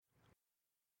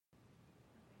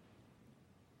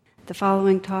The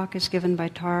following talk is given by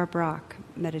Tara Brach,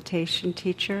 meditation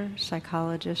teacher,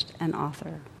 psychologist, and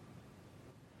author.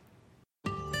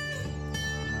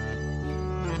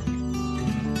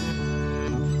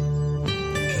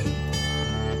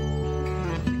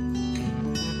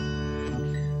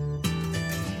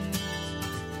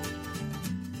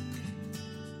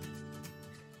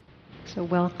 So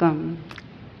welcome.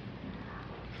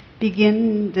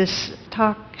 Begin this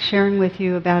talk sharing with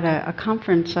you about a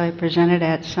conference I presented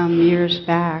at some years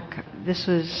back. This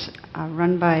was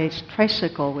run by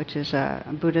Tricycle, which is a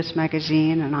Buddhist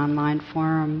magazine, an online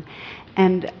forum.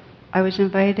 And I was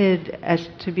invited as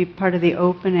to be part of the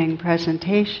opening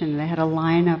presentation. They had a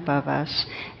lineup of us,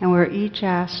 and we were each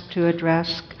asked to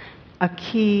address a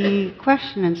key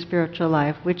question in spiritual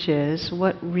life, which is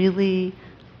what really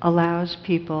allows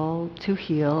people to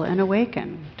heal and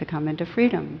awaken, to come into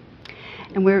freedom.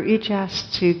 And we were each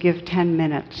asked to give 10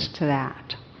 minutes to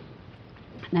that.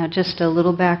 Now, just a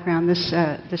little background.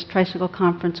 This Tricycle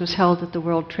conference was held at the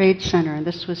World Trade Center, and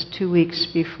this was 2 weeks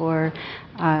before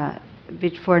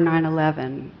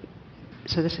 9/11.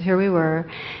 So here we were.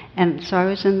 And so I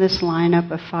was in this lineup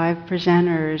of 5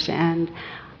 presenters, and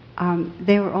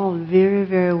they were all very,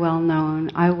 very well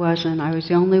known. I wasn't. I was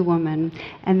the only woman.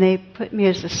 And they put me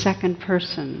as the second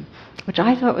person, which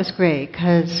I thought was great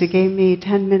because it gave me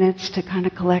 10 minutes to kind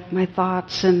of collect my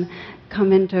thoughts and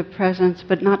come into presence,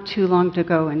 but not too long to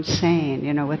go insane,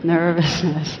 with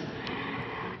nervousness.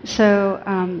 So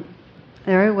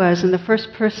there I was. And the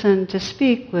first person to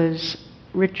speak was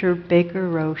Richard Baker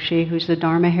Roshi, who's the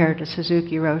Dharma heir to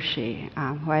Suzuki Roshi,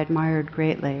 who I admired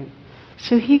greatly.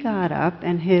 So he got up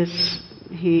and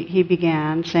he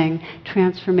began saying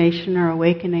transformation or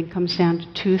awakening comes down to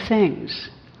 2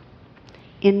 things: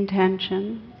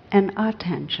 intention and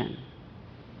attention.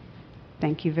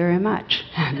 Thank you very much.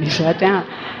 And he sat down.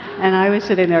 And I was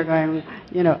sitting there going,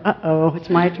 uh-oh,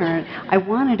 it's my turn. I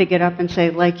wanted to get up and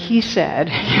say, like he said,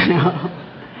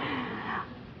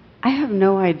 I have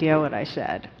no idea what I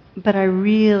said, but I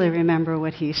really remember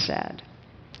what he said.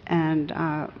 And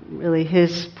really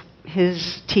his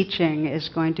teaching is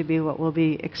going to be what we'll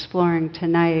be exploring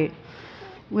tonight,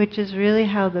 which is really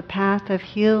how the path of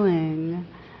healing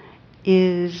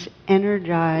is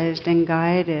energized and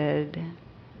guided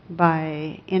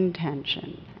by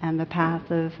intention, and the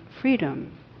path of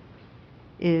freedom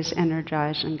is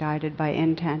energized and guided by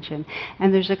intention.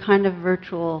 And there's a kind of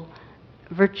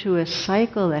virtuous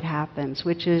cycle that happens,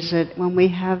 which is that when we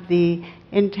have the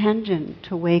intention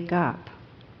to wake up,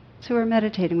 so we're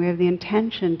meditating, we have the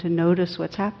intention to notice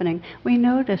what's happening, we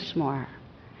notice more.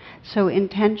 So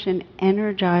intention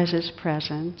energizes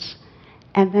presence,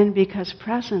 and then because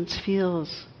presence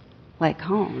feels like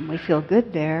home, we feel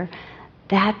good there,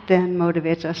 that then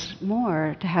motivates us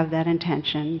more to have that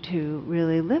intention to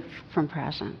really live from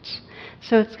presence.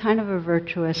 So it's kind of a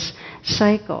virtuous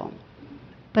cycle.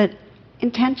 But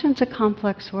intention's a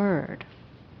complex word.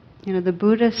 The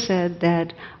Buddha said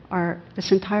that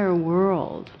this entire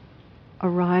world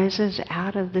arises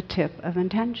out of the tip of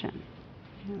intention.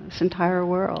 This entire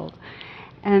world.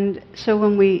 And so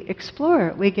when we explore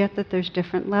it, we get that there's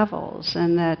different levels,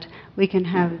 and that we can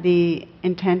have the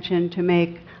intention to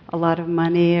make a lot of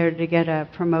money, or to get a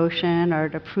promotion, or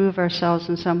to prove ourselves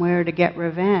in some way, or to get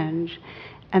revenge.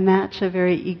 And that's a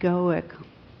very egoic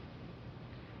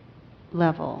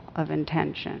level of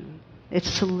intention. It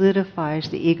solidifies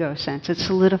the ego sense. It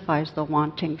solidifies the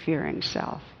wanting, fearing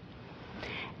self.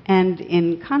 And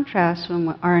in contrast,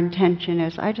 when our intention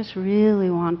is, I just really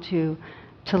want to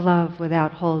love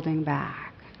without holding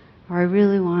back, or I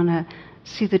really want to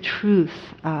see the truth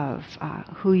of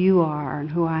who you are and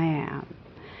who I am.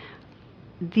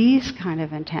 These kind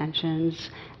of intentions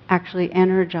actually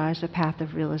energize a path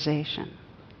of realization.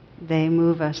 They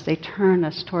move us, they turn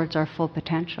us towards our full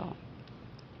potential.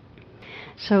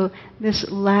 So this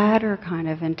latter kind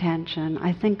of intention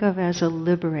I think of as a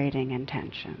liberating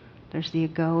intention. There's the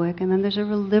egoic, and then there's a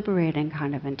liberating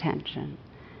kind of intention.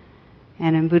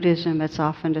 And in Buddhism, it's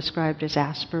often described as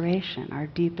aspiration, our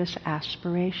deepest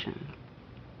aspiration.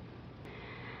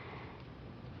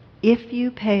 If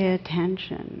you pay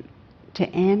attention to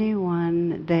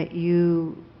anyone that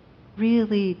you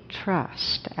really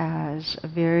trust as a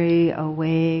very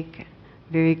awake,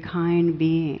 very kind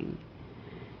being,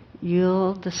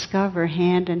 you'll discover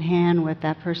hand in hand with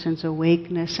that person's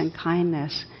awakeness and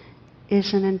kindness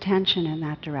is an intention in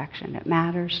that direction. It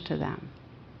matters to them.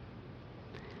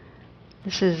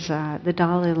 This is the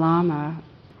Dalai Lama.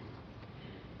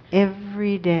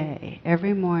 Every day,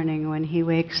 every morning when he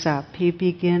wakes up, he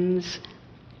begins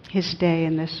his day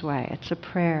in this way. It's a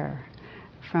prayer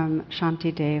from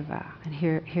Shantideva. And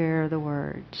here are the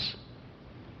words.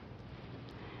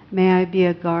 May I be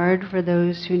a guard for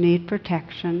those who need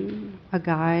protection, a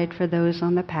guide for those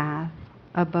on the path,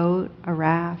 a boat, a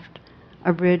raft,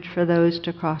 a bridge for those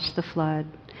to cross the flood.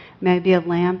 May I be a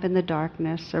lamp in the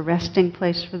darkness, a resting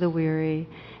place for the weary,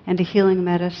 and a healing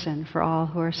medicine for all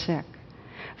who are sick.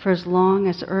 For as long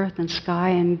as earth and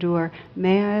sky endure,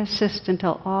 may I assist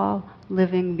until all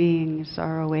living beings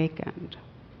are awakened.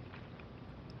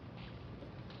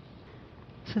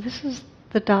 So this is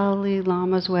the Dalai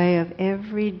Lama's way of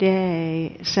every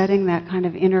day setting that kind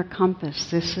of inner compass.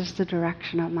 This is the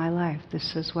direction of my life.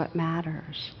 This is what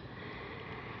matters.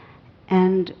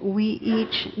 And we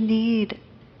each need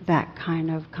that kind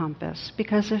of compass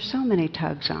because there's so many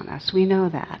tugs on us. We know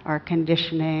that. Our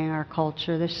conditioning, our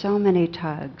culture, there's so many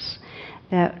tugs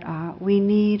that we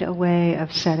need a way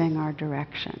of setting our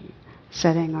direction,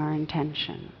 setting our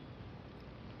intention.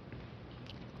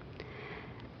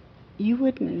 You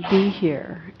wouldn't be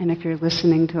here, and if you're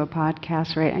listening to a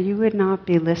podcast right now, you would not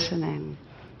be listening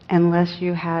unless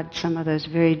you had some of those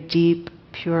very deep,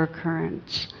 pure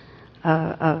currents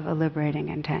of a liberating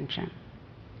intention.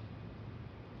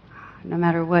 No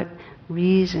matter what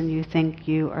reason you think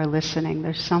you are listening,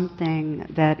 there's something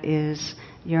that is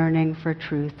yearning for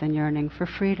truth and yearning for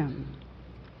freedom.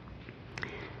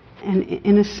 And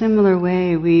in a similar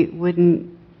way, we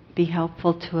wouldn't be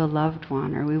helpful to a loved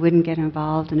one, or we wouldn't get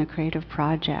involved in a creative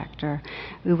project, or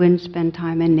we wouldn't spend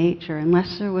time in nature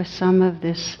unless there was some of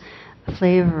this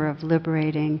flavor of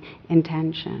liberating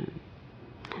intention.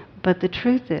 But the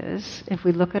truth is, if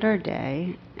we look at our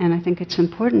day, and I think it's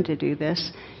important to do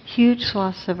this, huge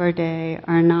swaths of our day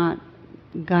are not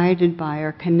guided by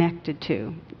or connected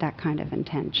to that kind of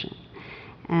intention.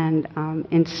 And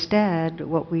instead,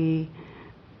 what we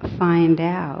find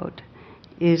out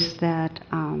is that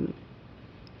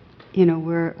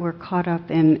we're caught up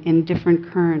in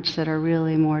different currents that are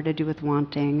really more to do with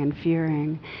wanting and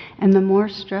fearing. And the more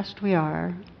stressed we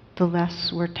are, the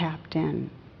less we're tapped in.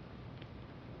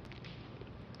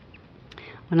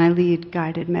 When I lead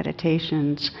guided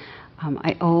meditations,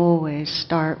 I always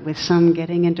start with some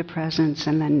getting into presence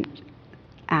and then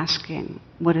asking,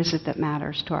 what is it that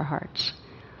matters to our hearts?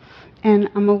 And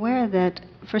I'm aware that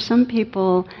for some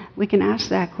people, we can ask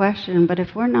that question, but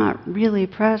if we're not really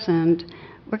present,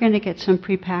 we're going to get some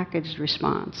prepackaged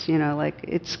response. Like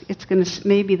it's going to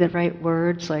maybe the right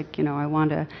words, like, I want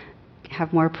to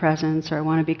have more presence, or I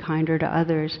want to be kinder to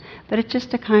others. But it's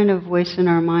just a kind of voice in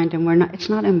our mind, and it's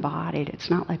not embodied. It's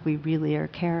not like we really are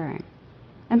caring.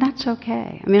 And that's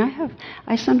okay. I mean,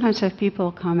 I sometimes have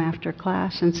people come after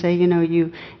class and say,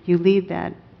 you lead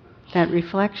that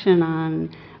reflection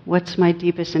on what's my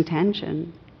deepest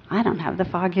intention. I don't have the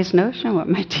foggiest notion what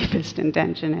my deepest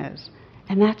intention is.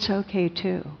 And that's okay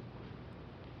too.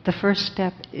 The first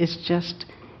step is just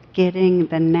getting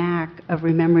the knack of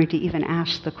remembering to even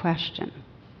ask the question,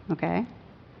 okay?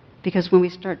 Because when we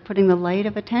start putting the light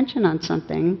of attention on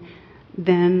something,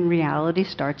 then reality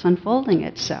starts unfolding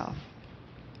itself.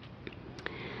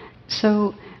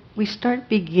 So we start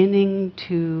beginning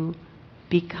to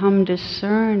become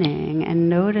discerning and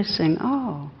noticing,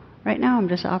 right now I'm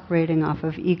just operating off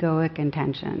of egoic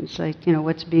intentions. Like,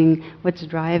 what's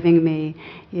driving me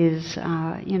is,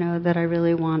 that I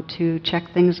really want to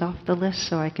check things off the list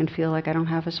so I can feel like I don't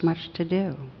have as much to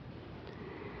do.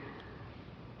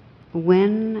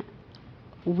 When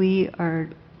we are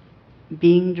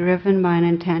being driven by an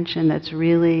intention that's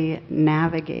really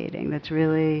navigating, that's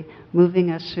really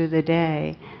moving us through the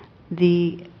day,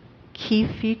 the key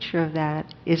feature of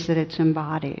that is that it's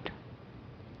embodied.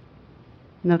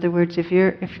 In other words, if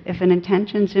an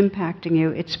intention's impacting you,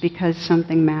 it's because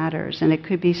something matters. And it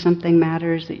could be something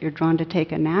matters that you're drawn to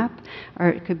take a nap, or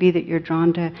it could be that you're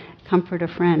drawn to comfort a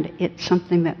friend. It's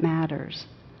something that matters.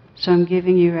 So I'm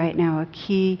giving you right now a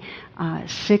key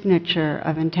signature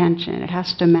of intention. It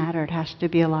has to matter. It has to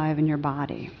be alive in your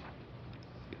body.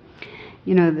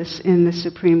 This in the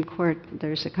Supreme Court,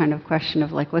 there's a kind of question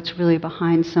of like, what's really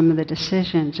behind some of the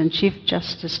decisions? And Chief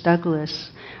Justice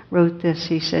Douglas wrote this.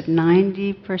 He said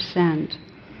 90%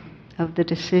 of the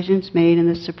decisions made in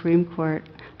the Supreme Court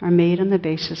are made on the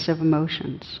basis of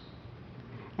emotions.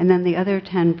 And then the other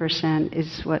 10%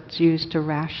 is what's used to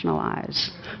rationalize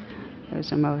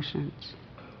those emotions.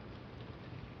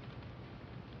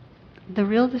 The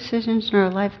real decisions in our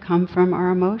life come from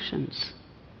our emotions.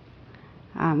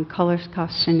 Culler's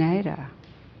Castaneda,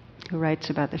 who writes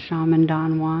about the shaman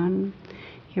Don Juan,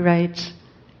 he writes,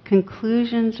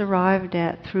 conclusions arrived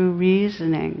at through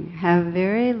reasoning have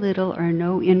very little or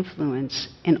no influence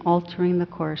in altering the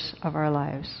course of our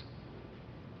lives.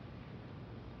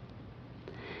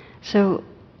 So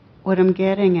what I'm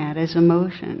getting at is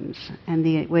emotions and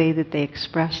the way that they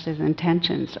express as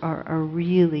intentions are a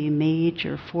really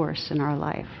major force in our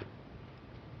life.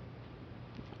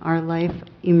 Our life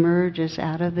emerges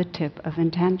out of the tip of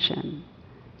intention.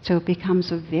 So it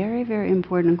becomes a very, very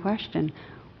important question.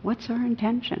 What's our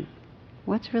intention?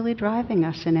 What's really driving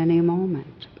us in any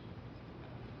moment?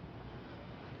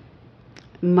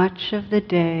 Much of the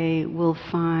day we'll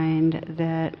find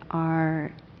that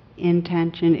our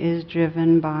intention is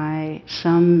driven by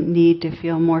some need to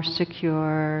feel more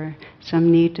secure,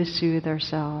 some need to soothe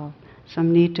ourselves,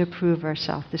 some need to prove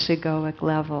ourselves, this egoic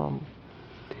level.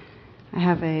 I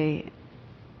have a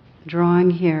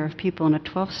drawing here of people in a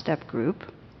 12-step group,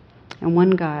 and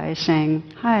one guy is saying,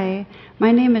 "Hi,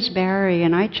 my name is Barry,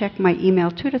 and I check my email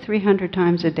 200 to 300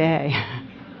 times a day."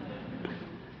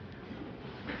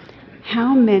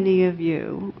 How many of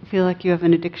you feel like you have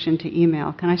an addiction to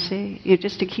email? Can I say?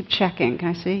 Just to keep checking. Can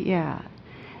I say? Yeah.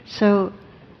 So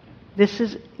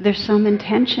there's some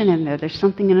intention in there. There's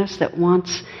something in us that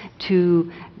wants to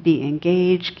be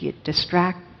engaged,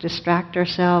 distract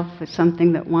ourselves with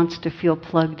something that wants to feel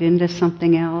plugged into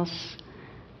something else.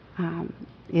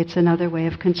 It's another way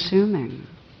of consuming.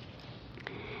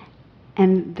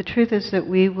 And the truth is that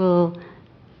we will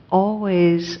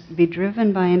always be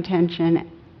driven by intention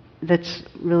that's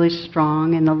really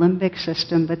strong in the limbic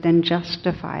system, but then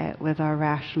justify it with our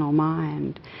rational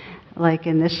mind. Like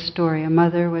in this story, a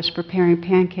mother was preparing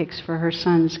pancakes for her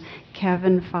sons,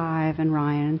 Kevin 5 and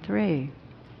Ryan 3.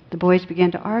 The boys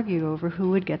began to argue over who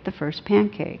would get the first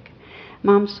pancake.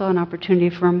 Mom saw an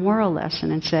opportunity for a moral lesson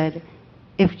and said,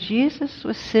 "If Jesus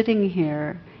was sitting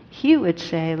here, he would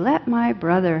say, 'Let my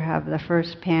brother have the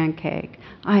first pancake.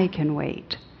 I can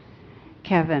wait.'"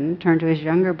 Kevin turned to his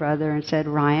younger brother and said,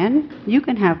 "Ryan, you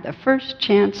can have the first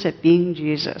chance at being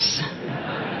Jesus."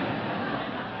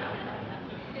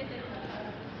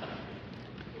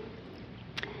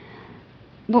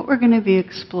 What we're going to be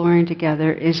exploring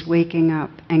together is waking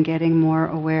up and getting more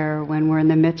aware when we're in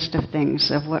the midst of things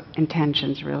of what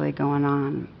intention's really going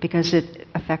on, because it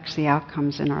affects the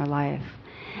outcomes in our life.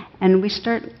 And we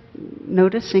start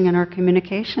noticing in our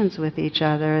communications with each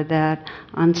other that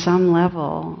on some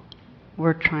level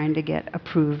we're trying to get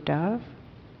approved of.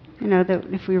 That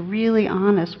if we're really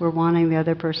honest, we're wanting the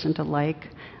other person to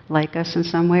like us in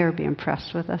some way or be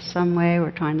impressed with us some way.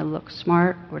 We're trying to look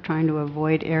smart. We're trying to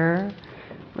avoid error.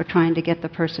 We're trying to get the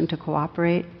person to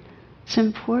cooperate. It's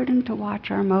important to watch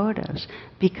our motives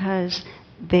because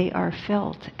they are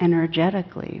felt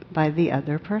energetically by the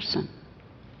other person.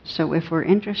 So if we're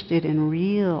interested in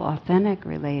real, authentic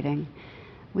relating,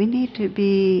 we need to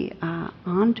be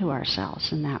onto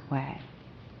ourselves in that way.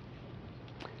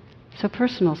 So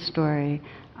personal story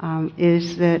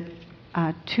is that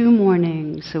 2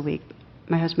 mornings a week,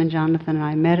 my husband Jonathan and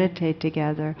I meditate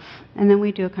together, and then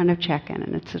we do a kind of check-in,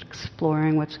 and it's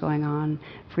exploring what's going on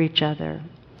for each other.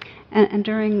 And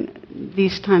during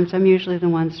these times, I'm usually the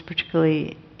one that's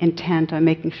particularly intent on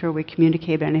making sure we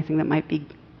communicate anything that might be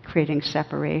creating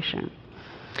separation.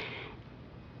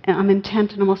 And I'm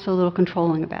intent, and I'm also a little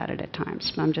controlling about it at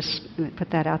times. I'm just going to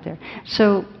put that out there.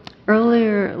 So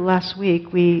earlier last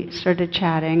week, we started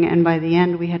chatting, and by the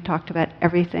end, we had talked about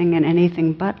everything and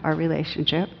anything but our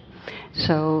relationship.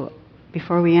 So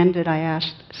before we ended, I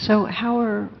asked, "So how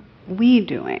are we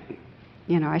doing?"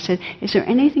 I said, "Is there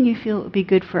anything you feel it would be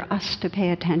good for us to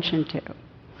pay attention to?"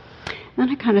 Then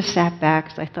I kind of sat back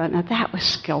because I thought, now that was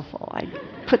skillful. I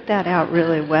put that out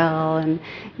really well, and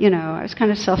I was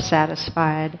kind of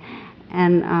self-satisfied,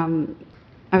 and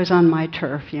I was on my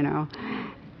turf.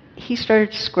 He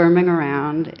started squirming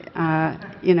around,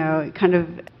 kind of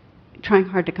trying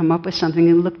hard to come up with something.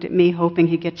 He looked at me hoping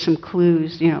he'd get some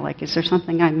clues, like, is there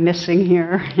something I'm missing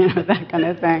here? That kind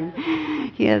of thing.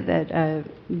 He had that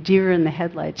deer in the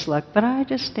headlights look, but I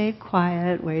just stayed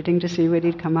quiet, waiting to see what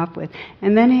he'd come up with.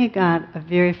 And then he got a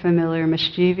very familiar,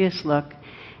 mischievous look,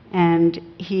 and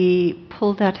he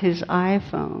pulled out his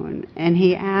iPhone, and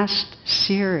he asked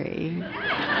Siri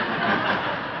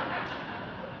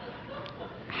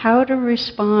how to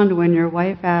respond when your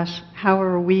wife asks, "How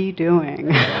are we doing?"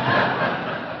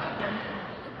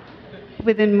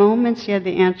 Within moments, he had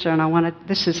the answer, and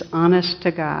this is honest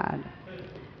to God.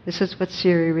 This is what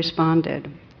Siri responded.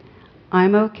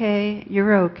 "I'm okay,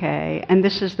 you're okay, and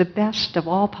this is the best of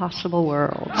all possible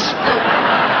worlds."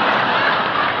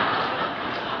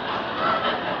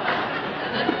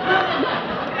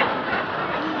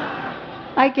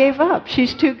 I gave up.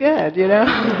 She's too good,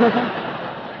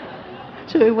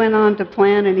 So we went on to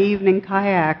plan an evening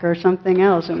kayak or something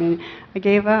else. I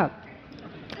gave up.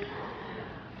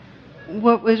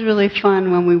 what was really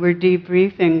fun when we were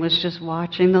debriefing was just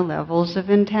watching the levels of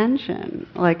intention.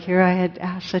 Like here I had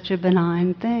asked such a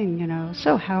benign thing,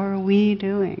 so how are we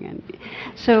doing? And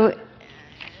so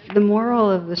the moral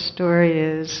of the story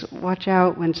is watch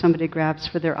out when somebody grabs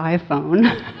for their iPhone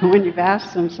when you've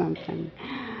asked them something.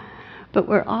 But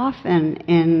we're often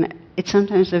it's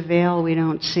sometimes a veil we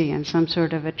don't see, in some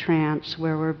sort of a trance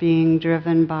where we're being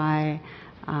driven by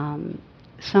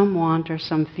some want or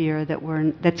some fear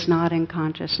that's not in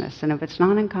consciousness. And if it's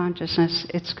not in consciousness,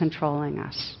 it's controlling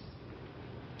us.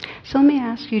 So let me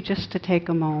ask you just to take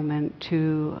a moment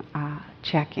to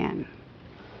check in.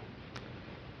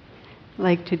 I'd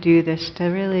like to do this to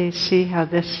really see how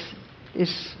this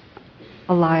is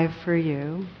alive for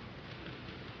you.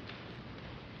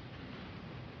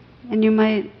 And you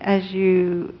might, as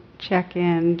you check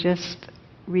in, just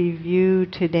review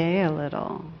today a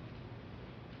little,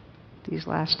 these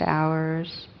last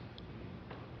hours,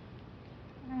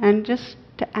 and just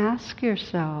to ask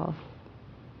yourself,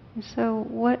 so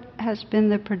what has been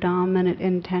the predominant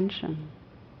intention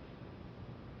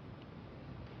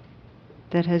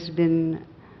that has been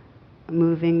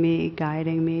moving me,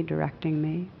 guiding me, directing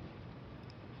me?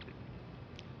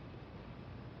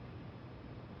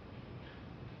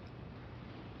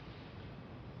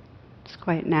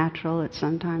 Quite natural that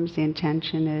sometimes the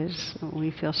intention is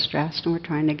we feel stressed and we're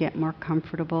trying to get more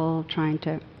comfortable, trying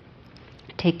to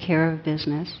take care of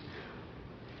business.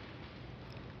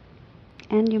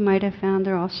 And you might have found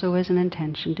there also is an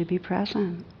intention to be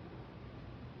present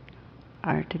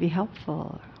or to be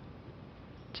helpful.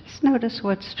 Just notice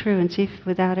what's true and see if,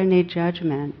 without any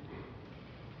judgment,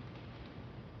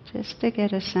 just to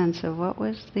get a sense of what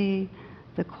was the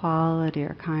quality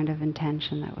or kind of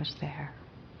intention that was there.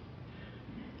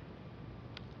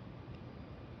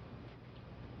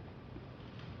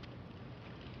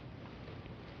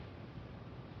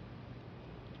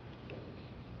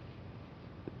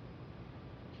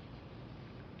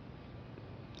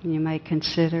 You might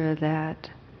consider that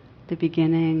the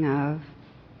beginning of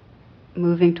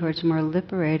moving towards more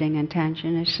liberating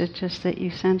intention is just that you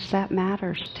sense that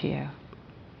matters to you,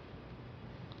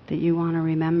 that you want to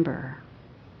remember.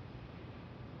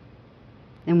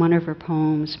 In one of her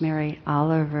poems, Mary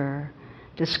Oliver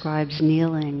describes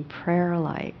kneeling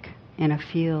prayer-like in a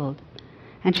field,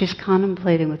 and she's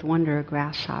contemplating with wonder a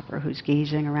grasshopper who's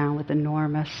gazing around with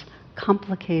enormous,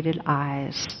 complicated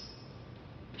eyes.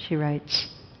 She writes,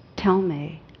 "Tell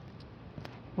me,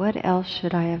 what else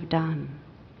should I have done?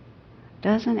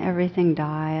 Doesn't everything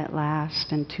die at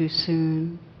last and too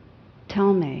soon?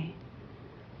 Tell me,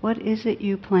 what is it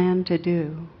you plan to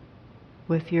do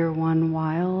with your one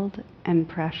wild and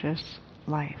precious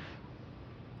life?"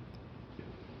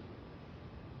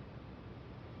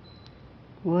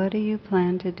 What do you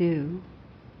plan to do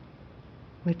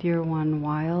with your one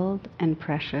wild and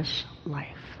precious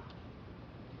life?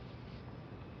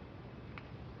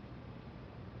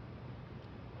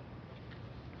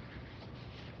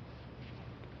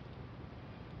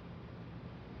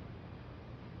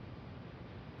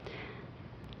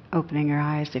 Opening your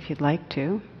eyes if you'd like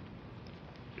to.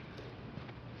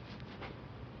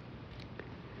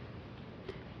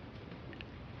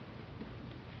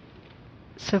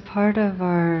 So part of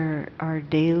our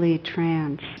daily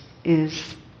trance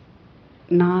is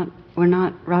we're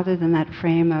not, rather than that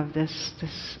frame of this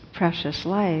precious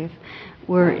life,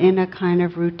 we're in a kind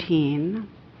of routine,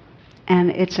 and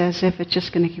it's as if it's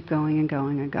just going to keep going and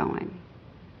going and going.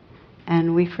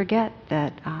 And we forget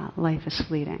that life is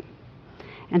fleeting.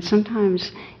 And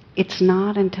sometimes it's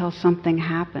not until something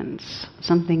happens,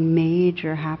 something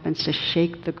major happens to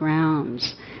shake the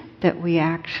grounds, that we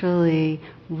actually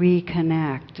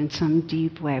reconnect in some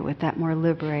deep way with that more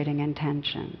liberating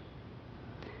intention.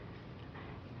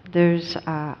 There's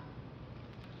a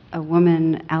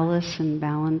woman, Alison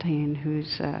Ballantine,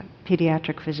 who's a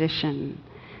pediatric physician,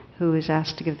 who was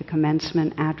asked to give the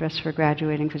commencement address for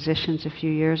graduating physicians a few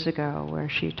years ago, where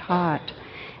she taught.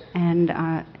 And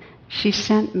she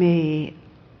sent me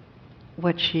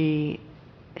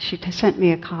sent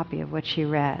me a copy of what she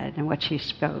read and what she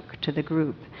spoke to the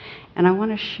group. And I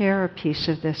want to share a piece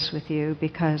of this with you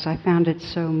because I found it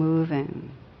so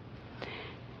moving.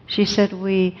 She said,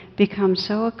 we become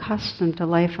so accustomed to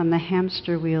life on the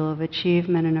hamster wheel of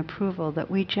achievement and approval that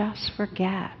we just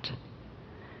forget.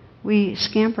 We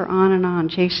scamper on and on,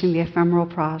 chasing the ephemeral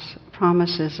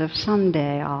promises of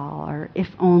someday all, or if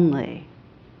only.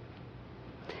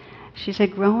 She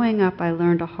said, growing up, I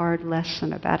learned a hard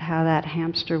lesson about how that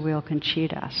hamster wheel can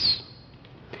cheat us.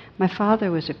 My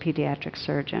father was a pediatric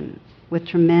surgeon with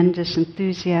tremendous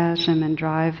enthusiasm and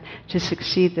drive to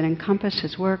succeed that encompassed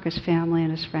his work, his family,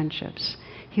 and his friendships.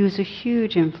 He was a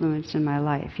huge influence in my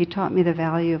life. He taught me the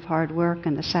value of hard work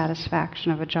and the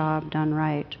satisfaction of a job done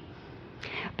right.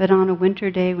 But on a winter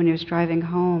day when he was driving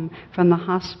home from the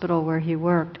hospital where he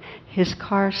worked, his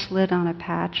car slid on a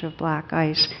patch of black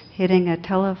ice, hitting a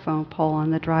telephone pole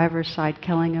on the driver's side,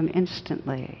 killing him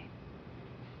instantly.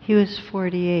 He was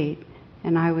 48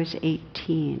 and I was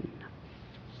 18.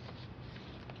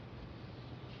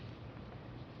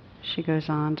 She goes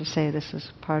on to say this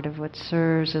is part of what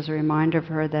serves as a reminder of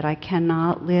her that I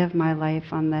cannot live my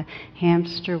life on the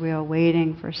hamster wheel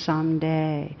waiting for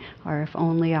someday, or if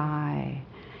only I.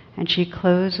 And she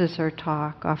closes her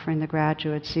talk offering the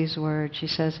graduates these words. She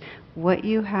says, what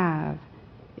you have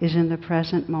is in the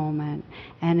present moment,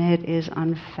 and it is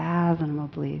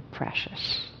unfathomably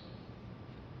precious.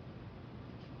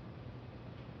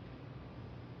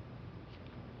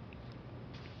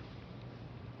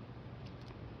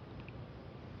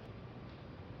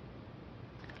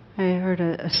 I heard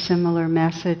a similar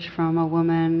message from a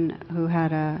woman who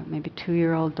had a maybe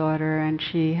 2-year-old daughter, and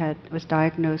she was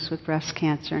diagnosed with breast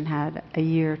cancer and had a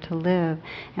year to live.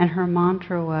 And her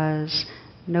mantra was,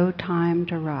 no time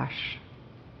to rush.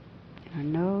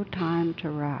 No time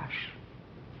to rush.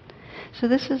 So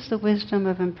this is the wisdom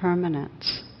of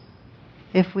impermanence.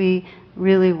 If we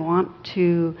really want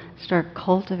to start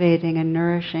cultivating and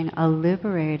nourishing a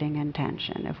liberating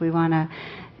intention, if we want to,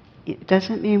 it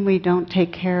doesn't mean we don't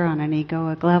take care on an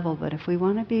egoic level, but if we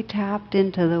want to be tapped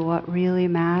into what really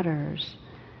matters,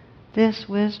 this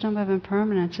wisdom of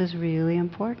impermanence is really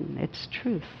important. It's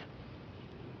truth.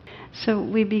 So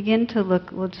we begin to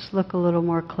we'll just look a little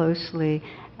more closely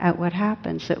at what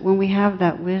happens. That when we have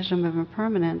that wisdom of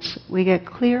impermanence, we get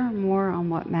clear more on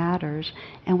what matters,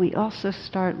 and we also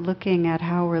start looking at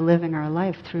how we're living our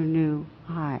life through new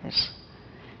eyes.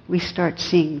 We start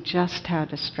seeing just how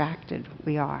distracted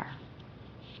we are.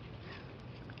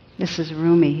 This is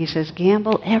Rumi. He says,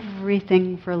 gamble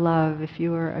everything for love if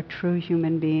you are a true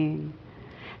human being.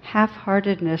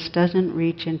 Half-heartedness doesn't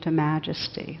reach into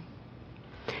majesty.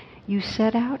 You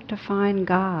set out to find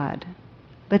God,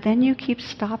 but then you keep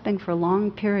stopping for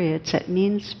long periods at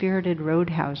mean-spirited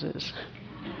roadhouses.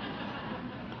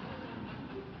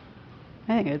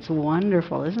 I think it's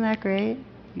wonderful. Isn't that great?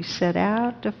 You set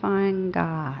out to find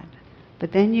God,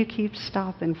 but then you keep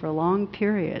stopping for long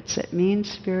periods at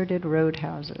mean-spirited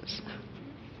roadhouses.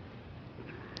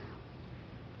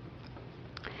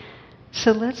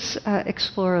 So let's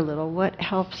explore a little what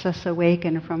helps us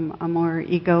awaken from a more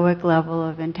egoic level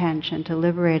of intention to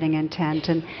liberating intent.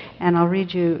 And I'll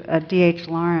read you D.H.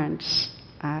 Lawrence,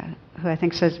 who I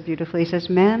think says beautifully. He says,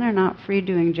 men are not free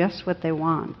doing just what they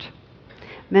want.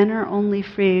 Men are only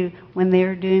free when they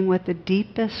are doing what the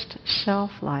deepest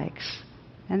self likes.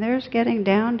 And there's getting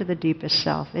down to the deepest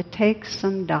self. It takes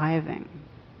some diving.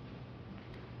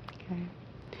 Okay.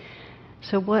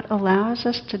 So what allows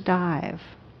us to dive,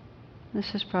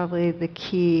 this is probably the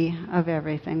key of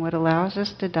everything, what allows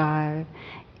us to dive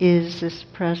is this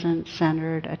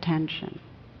present-centered attention.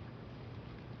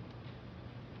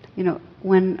 You know,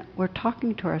 when we're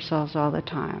talking to ourselves all the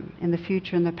time, in the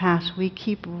future and the past, we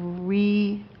keep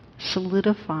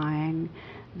solidifying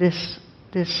this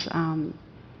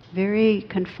very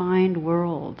confined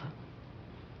world,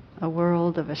 a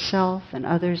world of a self and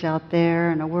others out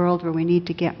there, and a world where we need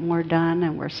to get more done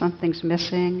and where something's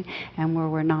missing and where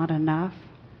we're not enough.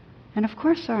 And of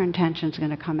course our intention's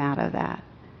going to come out of that.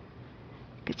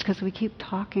 It's because we keep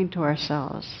talking to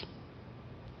ourselves.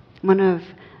 One of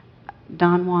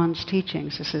Don Juan's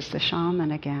teachings, this is the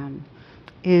shaman again,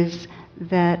 is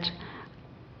that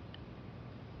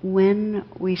when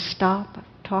we stop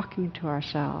talking to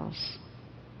ourselves,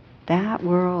 that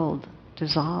world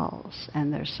dissolves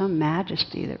and there's some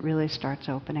majesty that really starts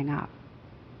opening up.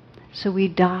 So we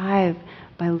dive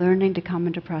by learning to come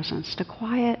into presence, to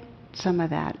quiet some of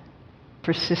that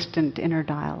persistent inner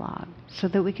dialogue so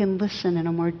that we can listen in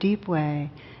a more deep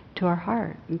way to our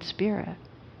heart and spirit.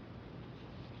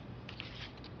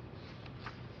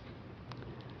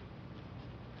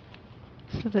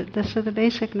 So the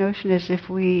basic notion is if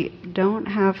we don't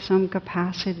have some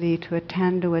capacity to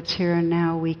attend to what's here and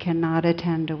now, we cannot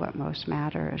attend to what most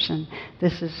matters. And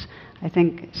this is, I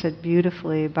think, said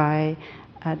beautifully by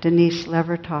Denise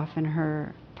Levertov in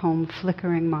her poem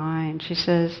Flickering Mind. She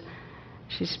says,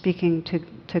 she's speaking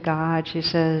to God, she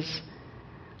says,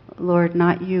 Lord,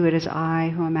 not you, it is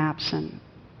I who am absent.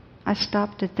 I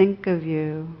stop to think of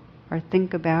you or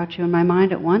think about you, and my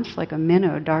mind at once, like a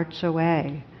minnow, darts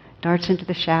away. Darts into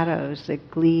the shadows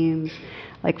that gleams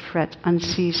like frets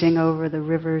unceasing over the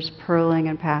rivers purling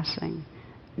and passing.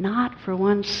 Not for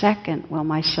 1 second will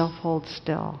myself hold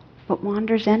still, but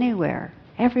wanders anywhere,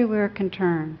 everywhere it can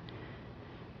turn.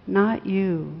 Not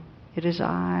you. It is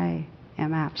I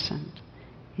am absent.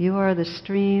 You are the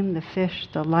stream, the fish,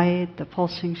 the light, the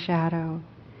pulsing shadow.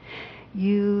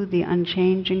 You, the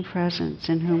unchanging presence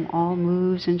in whom all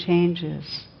moves and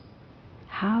changes.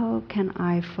 How can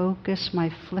I focus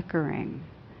my flickering,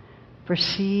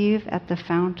 perceive at the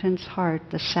fountain's heart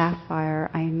the sapphire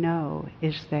I know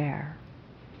is there?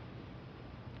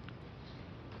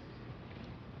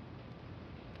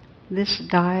 This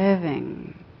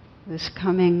diving, this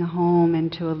coming home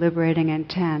into a liberating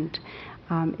intent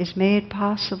is made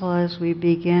possible as we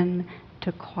begin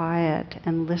to quiet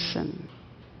and listen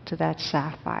to that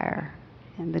sapphire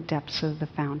in the depths of the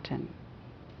fountain.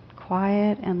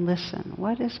 Quiet and listen.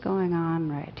 What is going on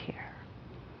right here?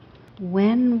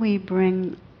 When we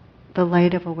bring the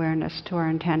light of awareness to our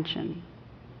intention,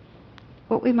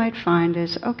 what we might find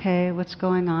is, okay, what's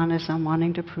going on is I'm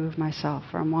wanting to prove myself,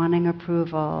 or I'm wanting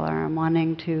approval, or I'm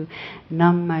wanting to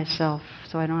numb myself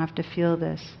so I don't have to feel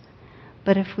this.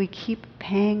 But if we keep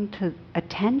paying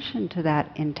attention to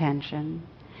that intention,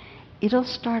 it'll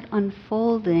start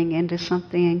unfolding into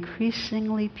something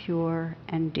increasingly pure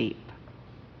and deep.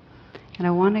 And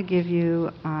I want to give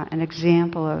you an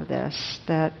example of this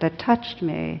that touched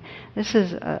me. This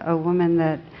is a woman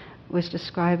that was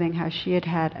describing how she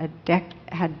had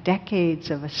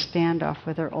decades of a standoff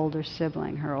with her older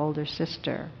sibling, her older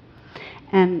sister.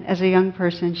 And as a young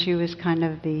person, she was kind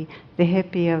of the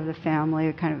hippie of the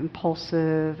family, kind of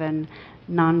impulsive and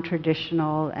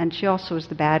non-traditional. And she also was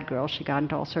the bad girl. She got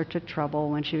into all sorts of trouble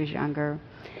when she was younger.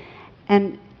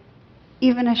 And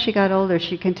even as she got older,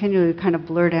 she continually kind of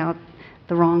blurt out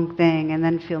the wrong thing and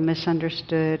then feel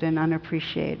misunderstood and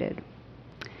unappreciated.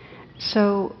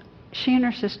 So she and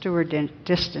her sister were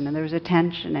distant, and there was a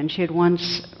tension, and she had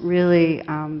once really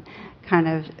kind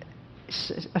of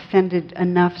offended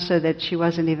enough so that she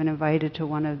wasn't even invited to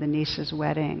one of the niece's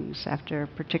weddings after a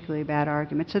particularly bad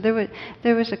argument. So there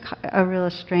was a real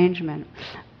estrangement.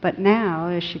 But now,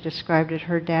 as she described it,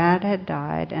 her dad had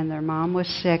died and their mom was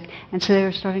sick, and so they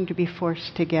were starting to be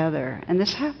forced together. And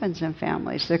this happens in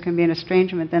families. There can be an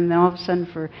estrangement, then all of a sudden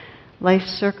for life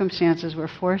circumstances we're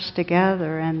forced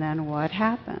together, and then what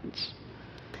happens?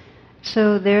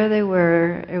 So there they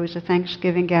were. It was a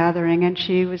Thanksgiving gathering, and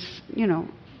she was,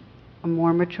 a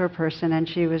more mature person, and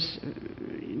she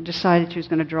decided she was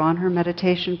going to draw on her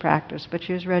meditation practice, but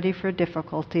she was ready for a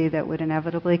difficulty that would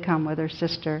inevitably come with her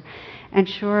sister. And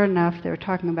sure enough, they were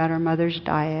talking about her mother's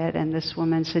diet, and this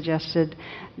woman suggested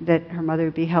that her mother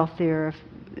would be healthier if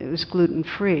it was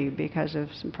gluten-free because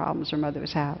of some problems her mother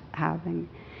was having.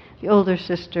 The older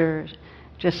sister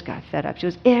just got fed up. She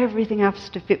goes, everything has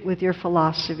to fit with your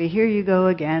philosophy. Here you go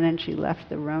again. And she left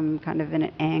the room kind of in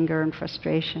anger and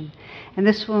frustration. And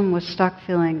this woman was stuck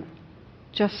feeling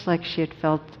just like she had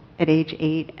felt at age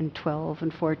 8 and 12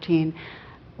 and 14.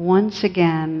 Once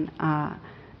again,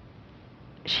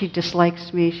 she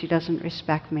dislikes me. She doesn't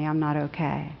respect me. I'm not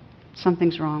okay.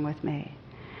 Something's wrong with me.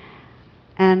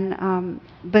 And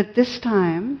but this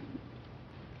time,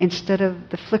 instead of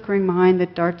the flickering mind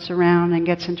that darts around and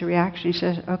gets into reaction, she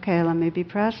says, okay, let me be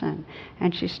present.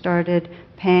 And she started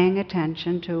paying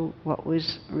attention to what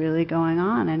was really going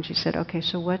on. And she said, okay,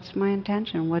 so what's my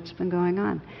intention? What's been going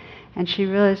on? And she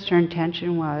realized her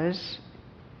intention was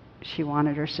she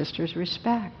wanted her sister's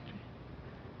respect.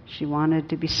 She wanted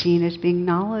to be seen as being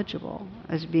knowledgeable,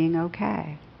 as being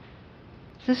okay.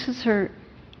 This is her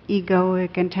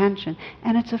egoic intention.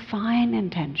 And it's a fine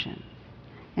intention.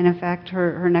 And in fact,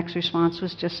 her next response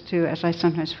was just to, as I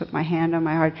sometimes put my hand on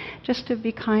my heart, just to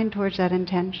be kind towards that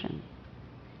intention.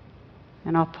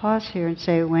 And I'll pause here and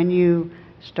say, when you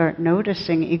start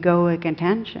noticing egoic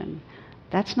intention,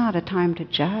 that's not a time to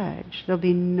judge. There'll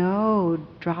be no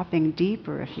dropping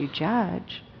deeper if you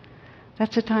judge.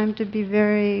 That's a time to be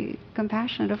very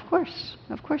compassionate. Of course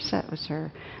that was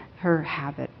her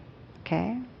habit,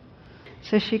 okay?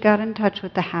 So she got in touch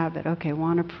with the habit. Okay,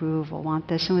 want approval, want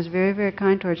this, and was very, very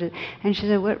kind towards it. And she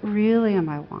said, what really am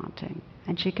I wanting?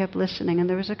 And she kept listening, and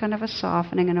there was a kind of a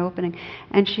softening and opening.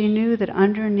 And she knew that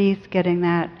underneath getting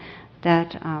that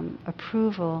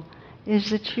approval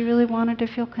is that she really wanted to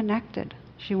feel connected.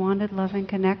 She wanted loving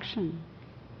connection.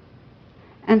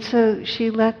 And so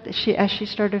as she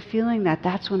started feeling that,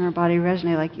 that's when her body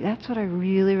resonated, like, that's what I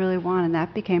really, really want, and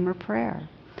that became her prayer.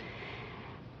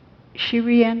 She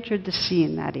re-entered the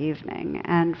scene that evening,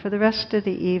 and for the rest of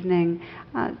the evening,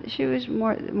 she was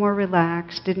more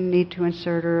relaxed, didn't need to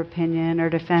insert her opinion or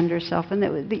defend herself, and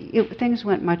things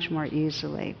went much more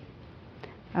easily.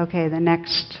 Okay, the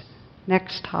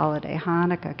next holiday,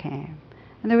 Hanukkah, came,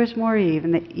 And there was more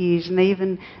ease,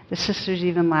 and the sisters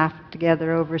even laughed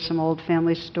together over some old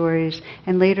family stories.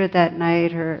 And later that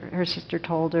night, her sister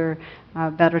told her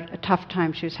about a tough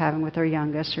time she was having with her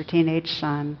youngest, her teenage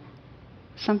son.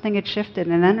 Something had shifted,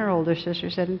 and then her older sister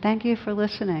said, "And thank you for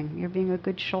listening. You're being a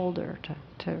good shoulder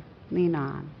to lean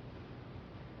on."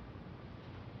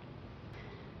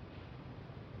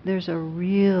 There's a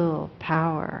real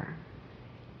power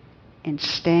in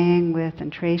staying with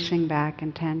and tracing back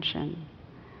intention.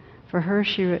 For her,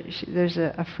 there's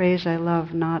a phrase I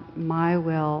love, not my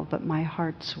will, but my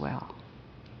heart's will.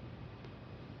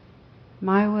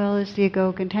 My will is the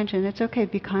egoic intention. It's okay,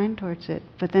 be kind towards it,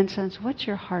 but then sense, what's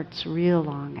your heart's real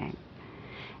longing?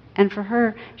 And for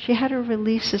her, she had to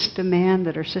release this demand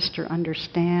that her sister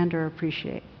understand or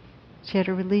appreciate. She had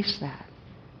to release that.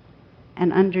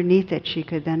 And underneath it, she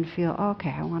could then feel,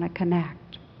 okay, I want to connect.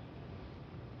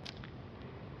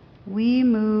 We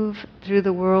move through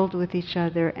the world with each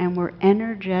other, and we're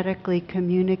energetically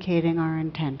communicating our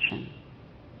intention.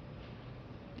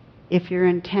 If your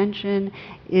intention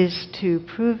is to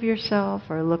prove yourself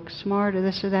or look smart or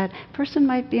this or that, person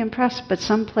might be impressed, but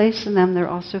someplace in them they're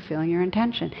also feeling your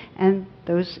intention. And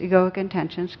those egoic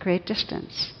intentions create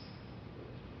distance.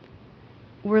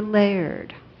 We're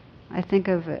layered. I think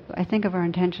of our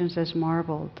intentions as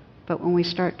marbled, but when we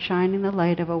start shining the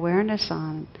light of awareness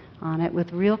on it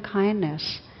with real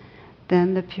kindness,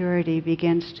 then the purity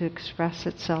begins to express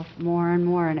itself more and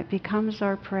more, and it becomes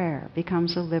our prayer,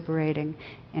 becomes a liberating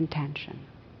intention.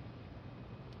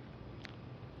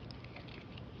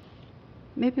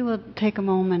 Maybe we'll take a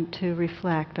moment to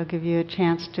reflect. I'll give you a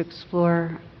chance to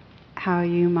explore how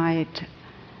you might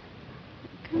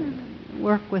kind of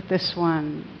work with this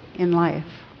one in life.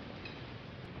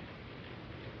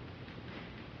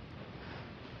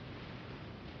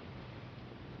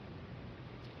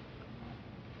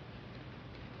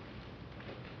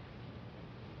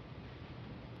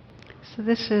 So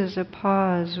this is a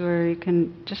pause where you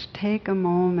can just take a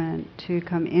moment to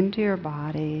come into your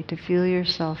body, to feel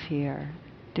yourself here,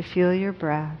 to feel your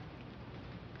breath.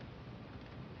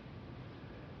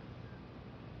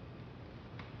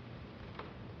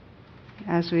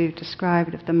 As we've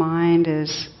described, if the mind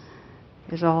is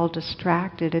all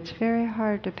distracted, it's very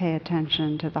hard to pay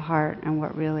attention to the heart and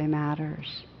what really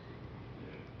matters.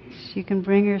 So you can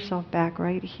bring yourself back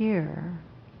right here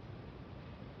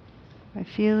by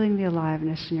feeling the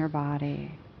aliveness in your body,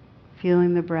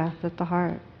 feeling the breath at the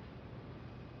heart.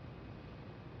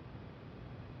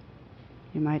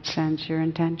 You might sense your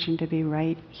intention to be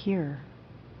right here.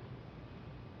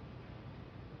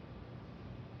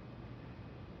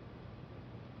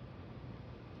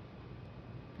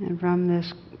 And from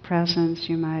this presence,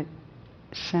 you might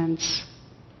sense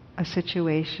a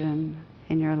situation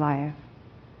in your life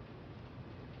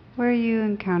where you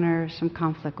encounter some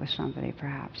conflict with somebody,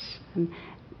 perhaps. And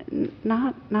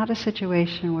not a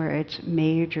situation where it's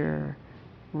major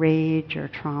rage or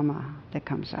trauma that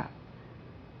comes up,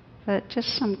 but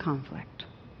just some conflict.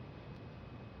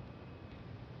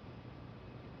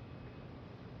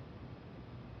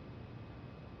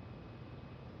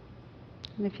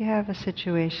 And if you have a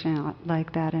situation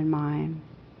like that in mind,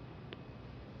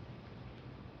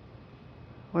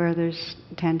 where there's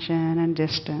tension and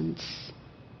distance,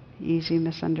 easy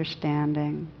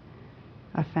misunderstanding,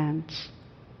 offense,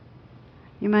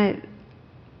 you might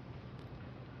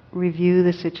review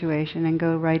the situation and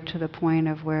go right to the point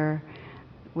of where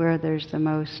there's the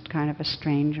most kind of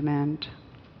estrangement,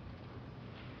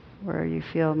 where you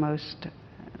feel most,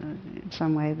 in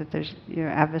some way, that you're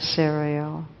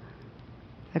adversarial,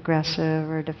 aggressive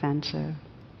or defensive.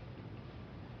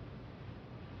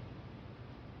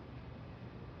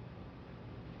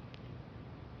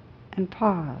 And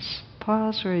pause.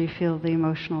 Pause where you feel the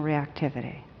emotional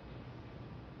reactivity.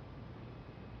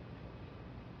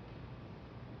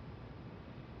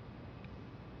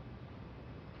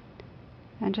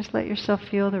 And just let yourself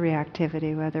feel the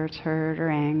reactivity, whether it's hurt or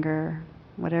anger,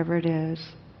 whatever it is.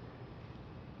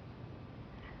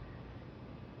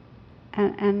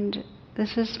 And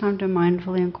this is time to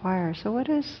mindfully inquire. So what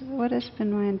has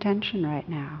been my intention right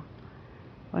now?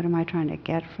 What am I trying to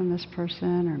get from this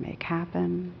person or make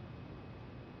happen?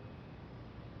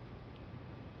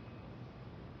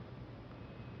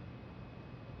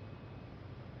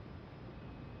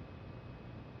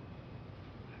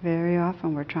 Very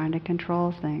often we're trying to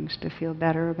control things, to feel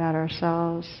better about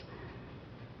ourselves,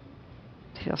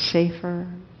 to feel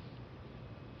safer.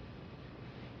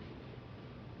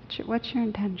 What's your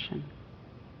intention?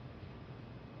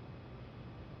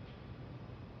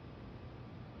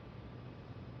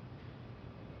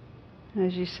 And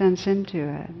as you sense into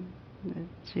it,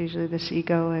 It's usually this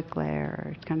egoic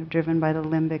layer. It's kind of driven by the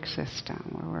limbic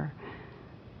system, where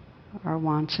our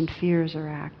wants and fears are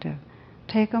active.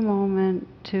 Take a moment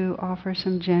to offer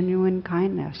some genuine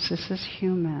kindness. This is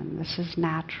human. This is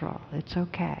natural. It's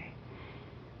okay.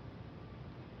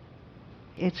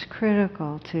 It's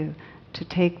critical to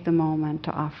take the moment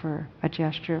to offer a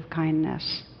gesture of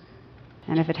kindness.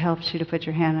 And if it helps you to put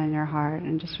your hand on your heart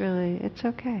and just really, it's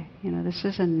okay. This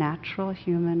is a natural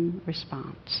human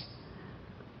response.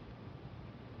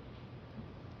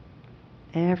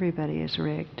 Everybody is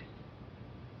rigged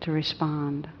to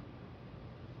respond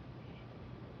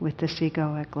with this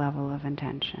egoic level of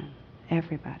intention.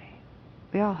 Everybody.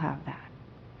 We all have that.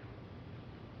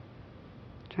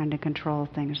 Trying to control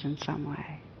things in some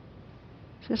way.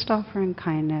 Just offering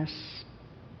kindness,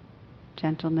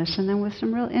 gentleness, and then with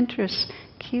some real interest,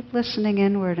 keep listening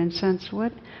inward and sense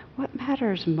what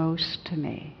matters most to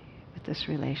me with this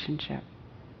relationship.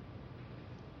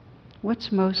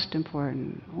 What's most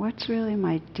important? What's really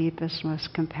my deepest,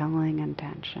 most compelling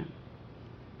intention?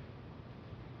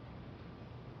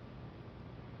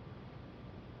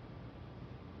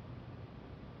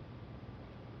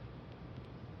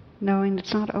 Knowing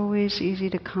it's not always easy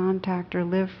to contact or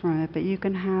live from it, but you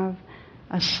can have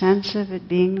a sense of it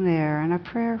being there and a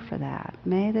prayer for that.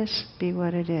 May this be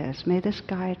what it is. May this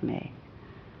guide me.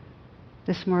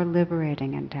 This more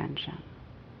liberating intention.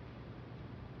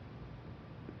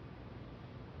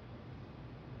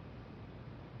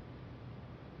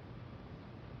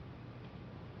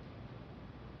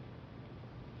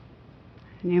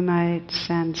 And you might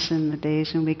sense in the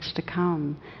days and weeks to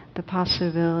come the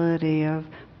possibility of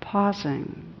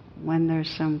pausing when there's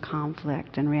some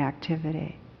conflict and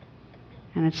reactivity.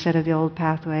 And instead of the old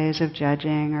pathways of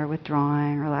judging or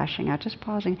withdrawing or lashing out, just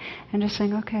pausing and just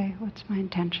saying, okay, what's my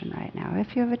intention right now?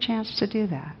 If you have a chance to do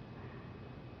that.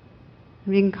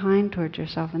 And being kind towards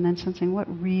yourself and then sensing what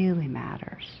really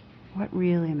matters. What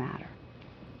really matters.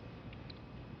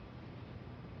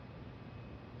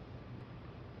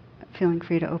 Feeling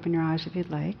free to open your eyes if you'd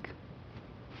like.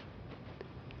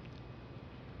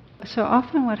 So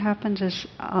often what happens is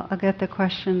I'll get the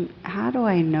question, how do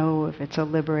I know if it's a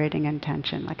liberating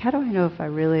intention? Like, how do I know if I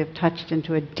really have touched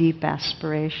into a deep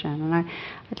aspiration? And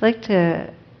I'd like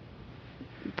to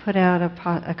put out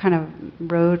a kind of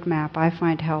roadmap I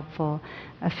find helpful,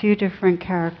 a few different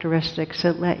characteristics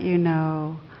that let you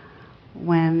know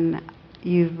when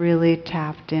you've really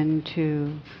tapped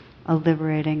into a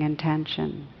liberating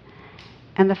intention.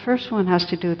 And the first one has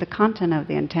to do with the content of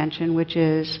the intention, which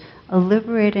is a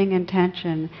liberating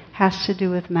intention has to do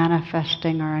with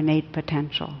manifesting our innate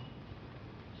potential.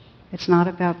 It's not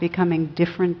about becoming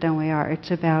different than we are.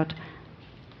 It's about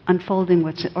unfolding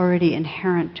what's already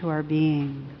inherent to our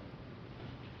being.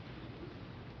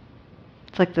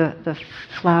 It's like the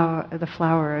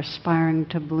flower aspiring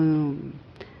to bloom,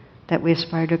 that we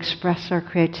aspire to express our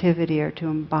creativity or to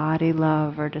embody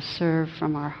love or to serve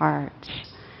from our hearts.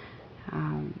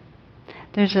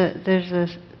 There's a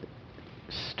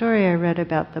story I read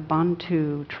about the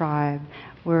Bantu tribe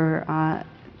where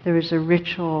there is a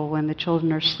ritual when the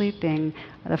children are sleeping.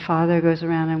 The father goes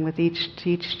around and with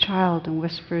each child and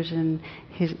whispers in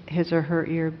his or her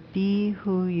ear, "Be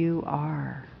who you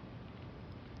are."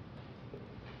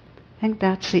 I think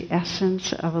that's the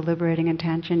essence of a liberating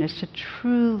intention, is to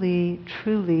truly,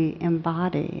 truly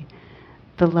embody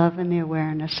the love and the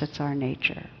awareness that's our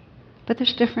nature. But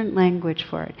there's different language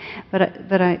for it. But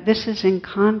this is in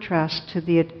contrast to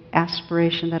the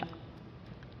aspiration that,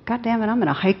 God damn it, I'm going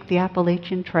to hike the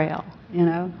Appalachian Trail,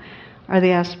 or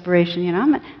the aspiration,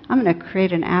 I'm going to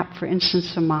create an app for instant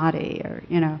samadhi, or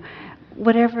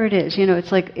whatever it is.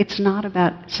 It's like it's not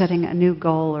about setting a new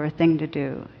goal or a thing to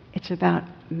do. It's about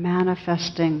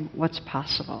manifesting what's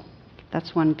possible.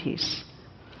 That's one piece.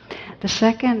 The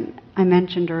second I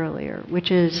mentioned earlier,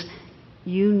 which is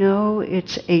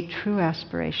it's a true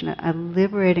aspiration, a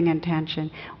liberating intention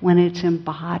when it's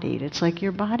embodied. It's like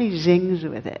your body zings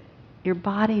with it. Your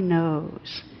body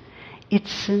knows.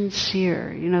 It's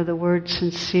sincere. The word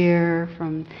sincere,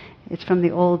 it's from the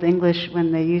Old English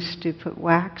when they used to put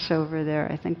wax over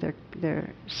I think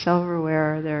their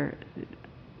silverware,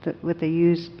 what they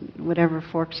used, whatever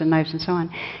forks and knives and so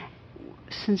on.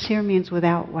 Sincere means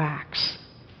without wax.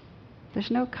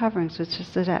 There's no covering, so it's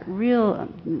just that real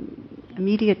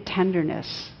immediate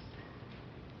tenderness.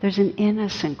 There's an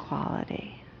innocent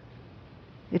quality.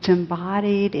 It's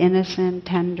embodied, innocent,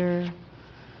 tender.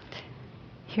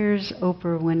 Here's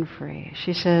Oprah Winfrey.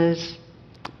 She says,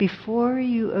 before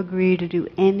you agree to do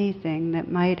anything that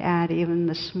might add even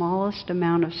the smallest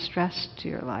amount of stress to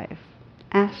your life,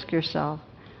 ask yourself,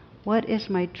 what is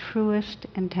my truest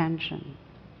intention?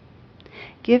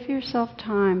 Give yourself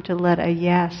time to let a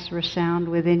yes resound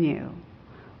within you.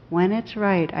 When it's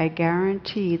right, I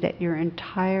guarantee that your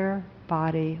entire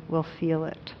body will feel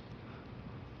it.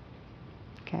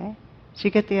 Okay? So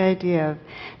you get the idea of,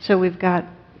 so we've got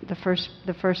the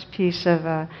first piece of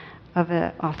a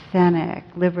authentic,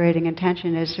 liberating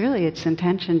intention is really its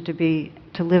intention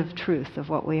to live truth of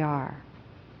what we are,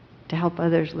 to help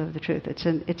others live the truth.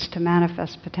 It's to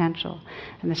manifest potential.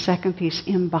 And the second piece,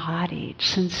 embodied,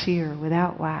 sincere,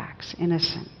 without wax,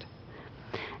 innocent.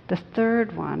 The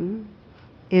third one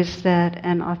is that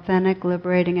an authentic,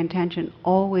 liberating intention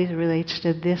always relates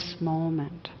to this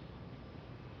moment.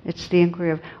 It's the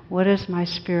inquiry of, what does my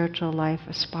spiritual life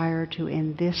aspire to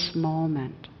in this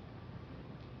moment?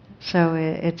 So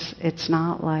it's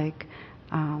not like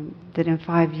that in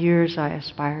 5 years I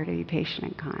aspire to be patient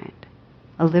and kind.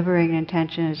 A liberating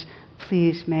intention is,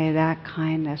 please may that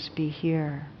kindness be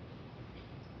here.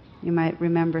 You might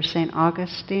remember St.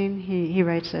 Augustine, he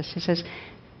writes this, he says,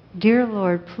 Dear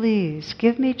Lord, please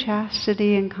give me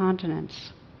chastity and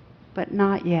continence, but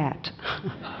not yet.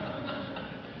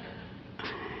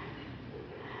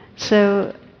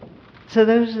 So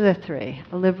those are the three.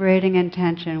 A liberating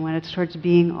intention when it's towards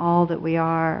being all that we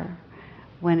are,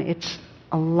 when it's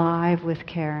alive with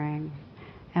caring,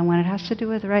 and when it has to do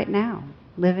with right now,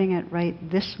 living it right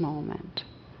this moment.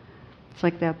 It's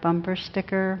like that bumper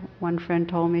sticker one friend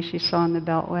told me she saw in the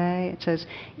Beltway. It says,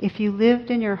 if you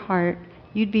lived in your heart,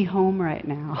 you'd be home right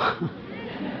now.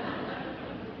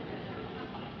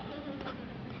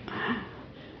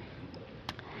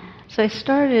 So I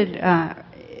started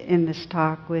in this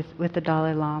talk with the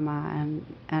Dalai Lama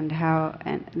and how,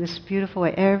 and this beautiful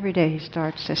way, every day he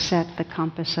starts to set the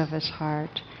compass of his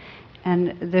heart.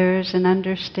 And there's an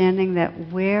understanding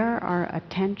that where our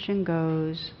attention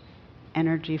goes,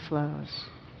 energy flows.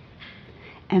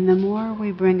 And the more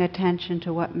we bring attention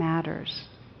to what matters,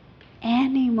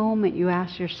 any moment you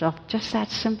ask yourself just that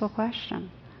simple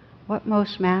question, what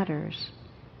most matters,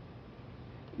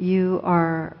 you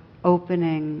are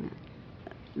opening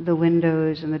the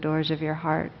windows and the doors of your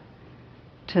heart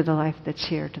to the life that's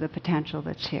here, to the potential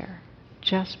that's here,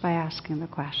 just by asking the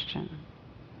question.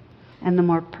 And the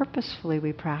more purposefully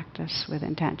we practice with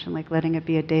intention, like letting it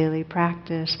be a daily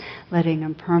practice, letting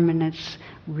impermanence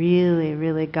really,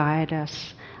 really guide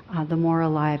us, the more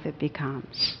alive it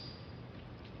becomes.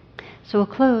 So we'll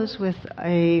close with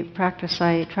a practice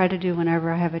I try to do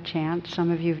whenever I have a chance.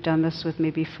 Some of you have done this with me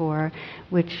before,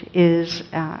 which is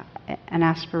an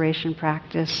aspiration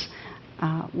practice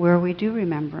where we do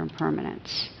remember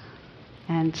impermanence.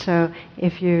 And so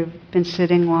if you've been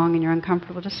sitting long and you're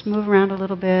uncomfortable, just move around a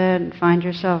little bit and find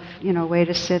yourself, a way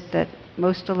to sit that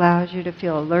most allows you to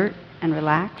feel alert and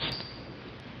relaxed.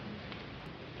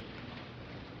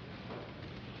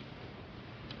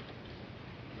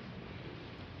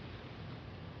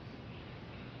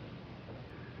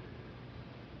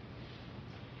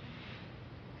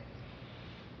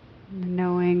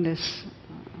 Knowing this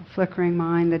flickering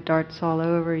mind that darts all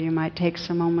over, you might take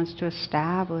some moments to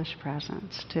establish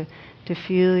presence, to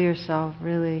feel yourself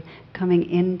really coming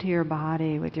into your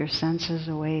body with your senses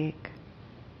awake.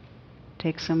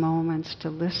 Take some moments to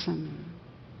listen,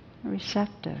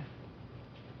 receptive.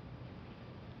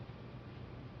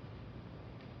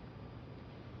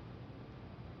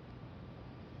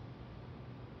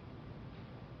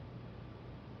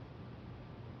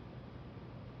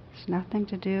 It's nothing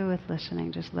to do with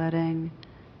listening, just letting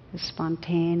the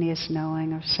spontaneous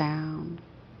knowing of sound.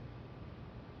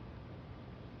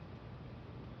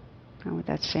 And with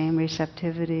that same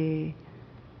receptivity,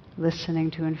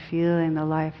 listening to and feeling the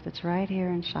life that's right here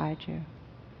inside you.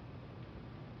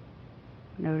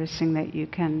 Noticing that you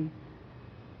can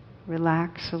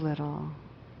relax a little,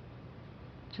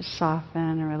 just soften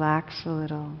and relax a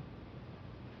little.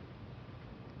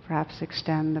 Perhaps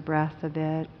extend the breath a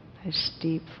bit, a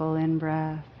deep, full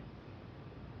in-breath,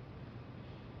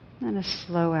 and a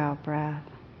slow out-breath.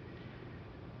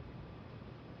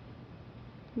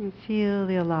 And feel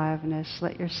the aliveness.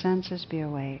 Let your senses be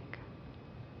awake.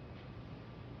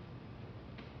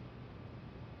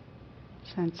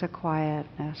 Sense a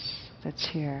quietness that's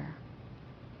here.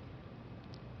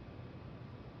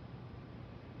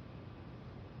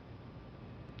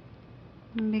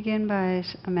 And begin by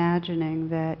imagining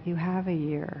that you have a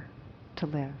year to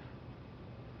live.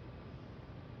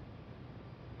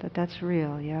 That's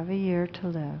real. You have a year to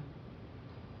live.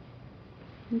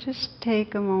 And just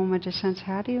take a moment to sense,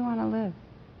 how do you want to live?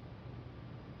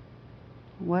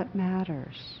 What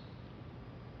matters?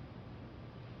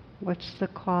 What's the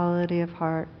quality of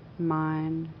heart,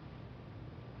 mind,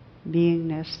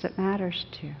 beingness that matters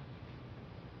to you?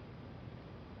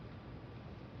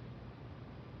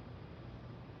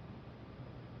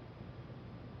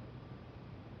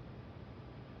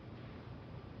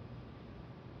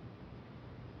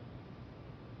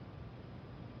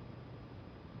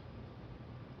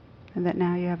 and that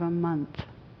now you have a month.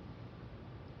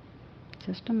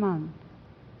 Just a month.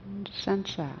 And just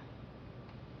sense that.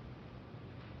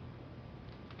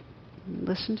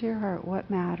 Listen to your heart.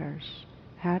 What matters?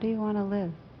 How do you want to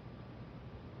live?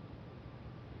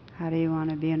 How do you want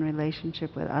to be in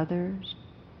relationship with others?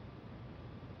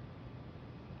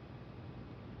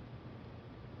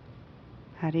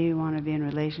 How do you want to be in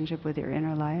relationship with your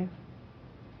inner life?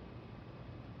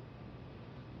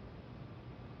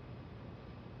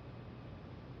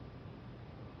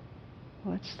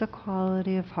 What's the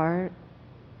quality of heart,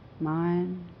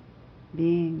 mind,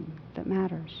 being that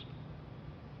matters?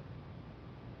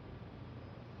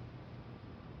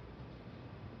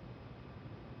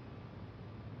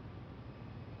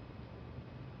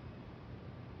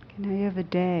 Okay, now you have a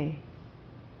day.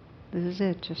 This is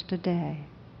it, just a day.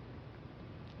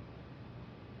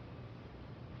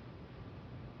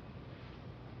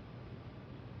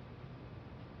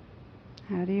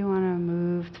 How do you want to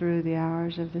move through the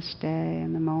hours of this day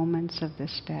and the moments of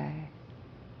this day?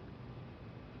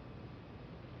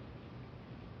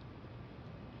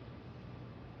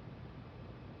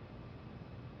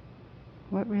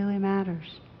 What really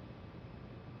matters?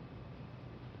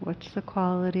 What's the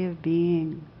quality of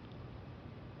being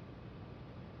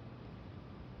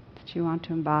that you want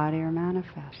to embody or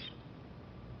manifest?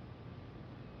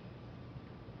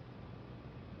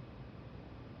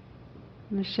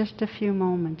 And there's just a few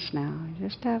moments now. You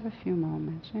just have a few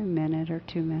moments, a minute or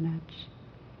 2 minutes.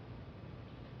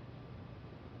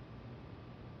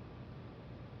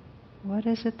 What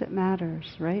is it that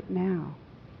matters right now?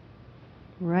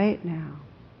 Right now.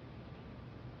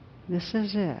 This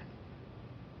is it.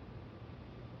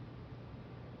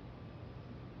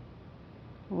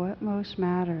 What most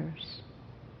matters?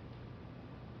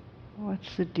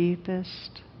 What's the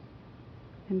deepest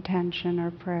intention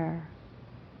or prayer?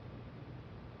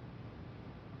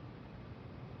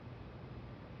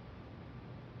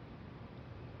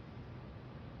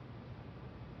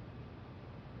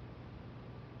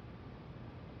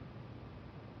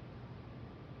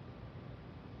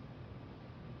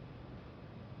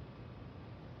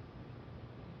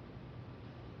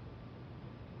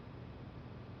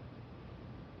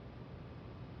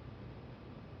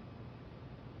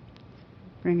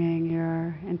 Bringing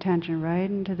your intention right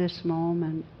into this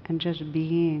moment and just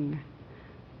being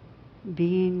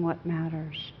what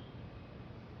matters.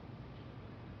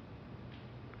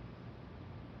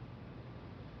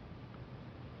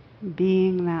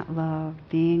 Being that love,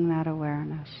 being that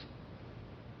awareness.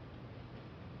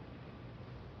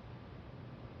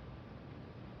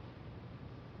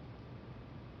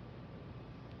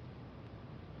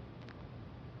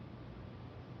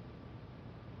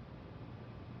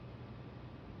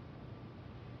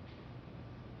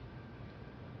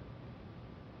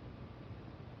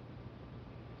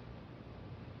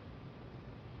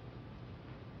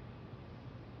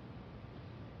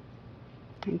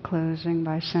 And closing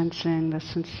by sensing the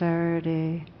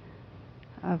sincerity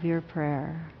of your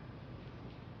prayer,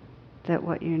 that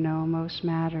what you know most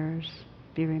matters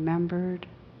be remembered,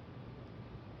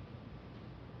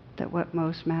 that what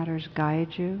most matters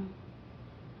guide you,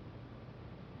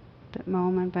 that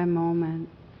moment by moment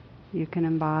you can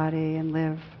embody and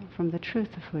live from the truth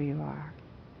of who you are.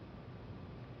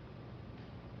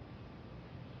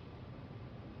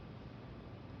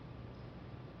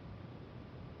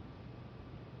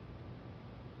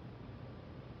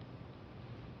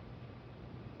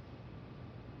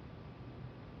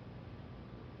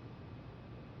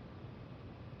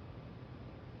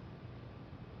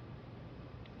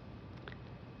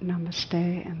 Namaste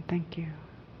and thank you.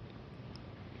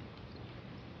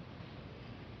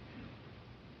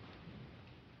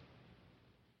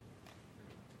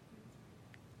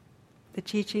 The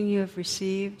teaching you have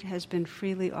received has been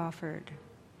freely offered.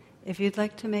 If you'd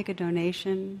like to make a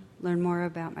donation, learn more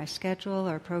about my schedule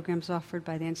or programs offered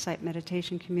by the Insight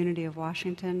Meditation Community of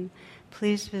Washington,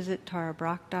 please visit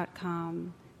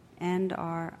tarabrach.com and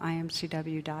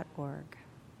imcw.org.